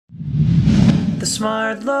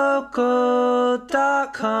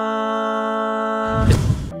TheSmartLocal.com.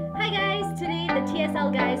 Hi guys, today the TSL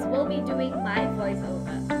guys will be doing my voiceover.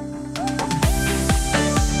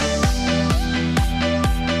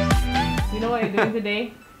 You know what you're doing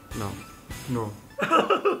today? No.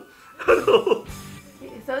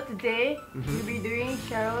 So today, you'll be doing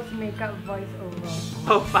Cheryl's makeup voiceover.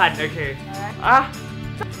 Oh, fun. Okay. Alright? Ah!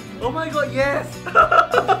 Oh my god, yes!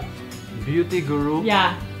 Beauty guru?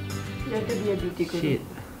 Yeah. You have to be a beauty guru. Shit.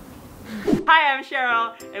 Hi, I'm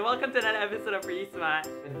Cheryl, and welcome to another episode of PrettySmart.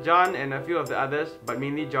 John and a few of the others, but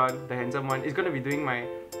mainly John, the handsome one, is going to be doing my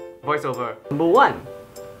voiceover. Number one,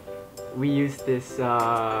 we use this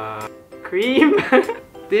cream.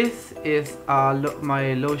 This is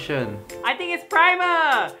my lotion. I think it's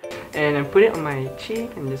primer! And I put it on my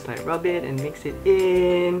cheek and just like rub it and mix it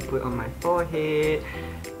in, put it on my forehead.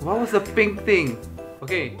 What was the pink thing?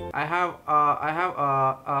 Okay, I have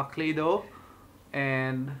a clay dough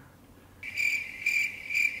and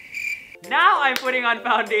Now I'm putting on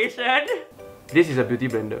foundation. this is a beauty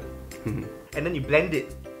blender. And then you blend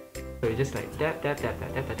it. So you just like dab, dab, dab,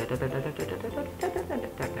 dab, dab, dab, dab, dab, dab, dab, dab, dab, dab,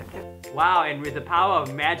 dab, dab, dab. Wow, and with the power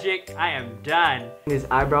of magic, I am done. This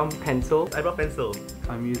eyebrow pencil. Eyebrow pencil.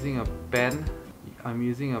 I'm using a pen.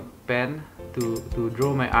 To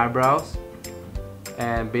draw my eyebrows.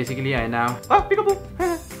 And basically I now peekaboo.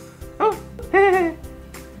 Oh.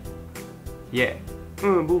 Yeah.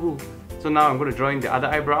 Boo-hoo. So now I'm going to draw in the other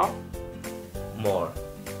eyebrow. More.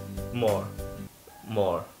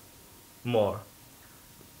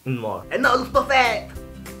 And now it looks perfect!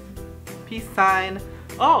 Peace sign.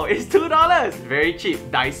 Oh, it's $2. Very cheap.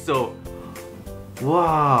 Daiso.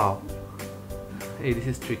 Wow. Hey, this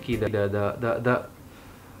is tricky. The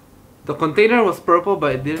container was purple,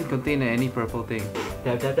 but it didn't contain any purple thing.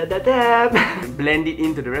 Dab, dab, dab, dab, dab. Blend it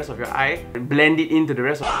into the rest of your eye. Blend it into the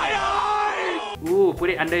rest of my eye. Ooh, put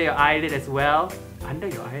it under your eyelid as well. Under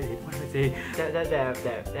your eyelid? What do I say? Dab, dab, dab,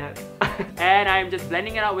 dab, dab. And I'm just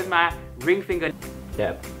blending it out with my ring finger.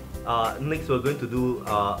 Dab. Next we're going to do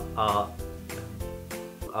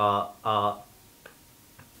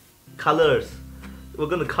colors. We're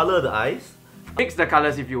going to color the eyes. Mix the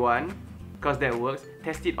colors if you want, because that works.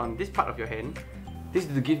 Test it on this part of your hand. This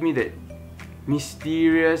is to give me that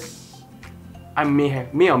mysterious, I may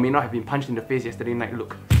or may not have been punched in the face yesterday night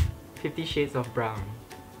look. 50 Shades of Brown.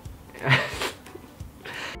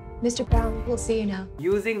 Mr. Brown, we'll see you now.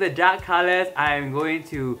 Using the dark colors, I'm going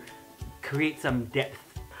to create some depth.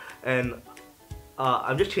 And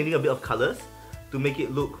I'm just changing a bit of colors to make it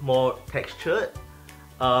look more textured.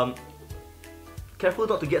 Careful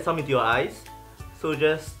not to get some into your eyes. So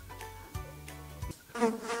just...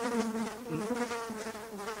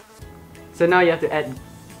 So now you have to add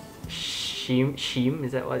sheen,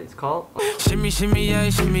 is that what it's called? Shimmy, shimmy, yeah,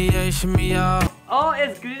 shimmy, yeah, shimmy, yeah. Oh,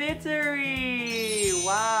 it's glittery!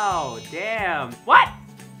 Wow, damn. What?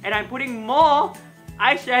 And I'm putting more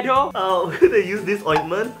eyeshadow. we're gonna use this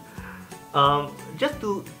ointment just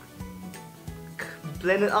to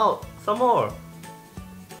blend it out some more.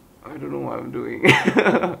 I don't know what I'm doing.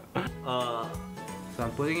 So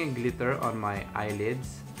I'm putting in glitter on my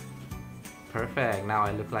eyelids. Perfect. Now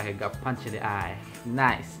I look like I got punched in the eye.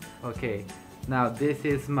 Nice. Okay. Now this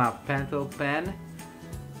is my pencil pen.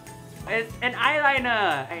 It's an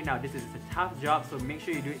eyeliner. Hey, now this is a tough job, so make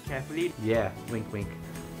sure you do it carefully. Yeah. Wink, wink.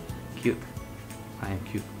 Cute. I am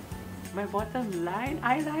cute. My bottom line,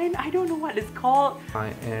 eyeline, I don't know what it's called.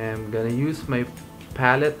 I am gonna use my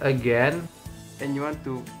palette again. And you want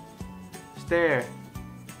to stare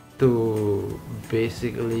to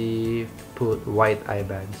basically put white eye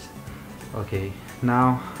bands. Okay,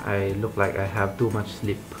 now I look like I have too much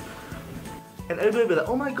sleep. And everybody will be like,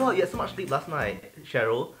 oh my god, you had so much sleep last night,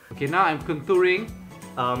 Cheryl. Okay, now I'm contouring.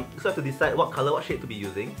 So I have to decide what color, what shade to be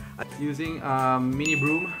using. Using mini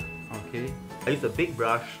broom. Okay. I use a big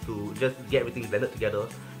brush to just get everything blended together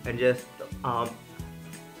and just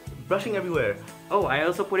brushing everywhere. Oh, I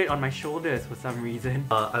also put it on my shoulders for some reason.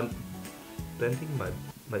 I'm blending my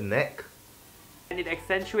neck. And it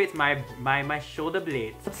accentuates my shoulder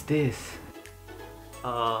blades. What's this?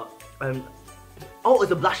 Oh,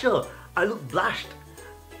 it's a blusher. I look blushed.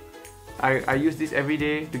 I use this every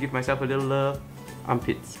day to give myself a little love.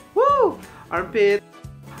 Armpits. Woo! Armpit!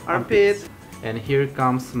 Armpit! And here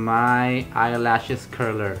comes my eyelashes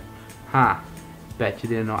curler. Huh. Bet you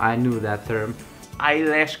didn't know I knew that term.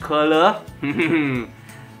 Eyelash curler. To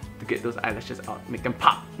get those eyelashes out. Make them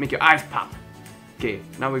pop. Make your eyes pop. Okay,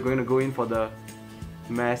 now we're going to go in for the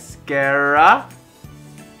mascara.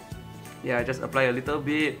 Yeah, just apply a little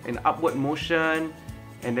bit in upward motion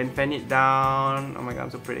and then fan it down. Oh my god,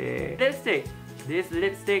 I'm so pretty. Lipstick. This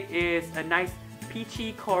lipstick is a nice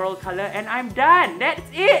peachy coral color, and I'm done. That's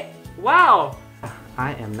it. Wow.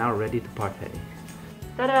 I am now ready to partay.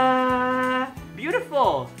 Ta-da!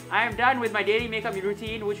 Beautiful. I am done with my daily makeup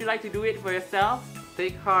routine. Would you like to do it for yourself?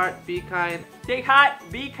 Take heart, be kind. Take heart,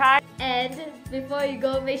 be kind. And before you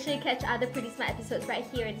go, make sure you catch other Pretty Smart episodes right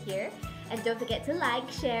here and here. And don't forget to like,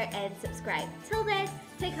 share, and subscribe. Till then,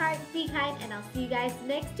 take heart, be kind, and I'll see you guys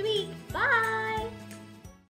next week. Bye!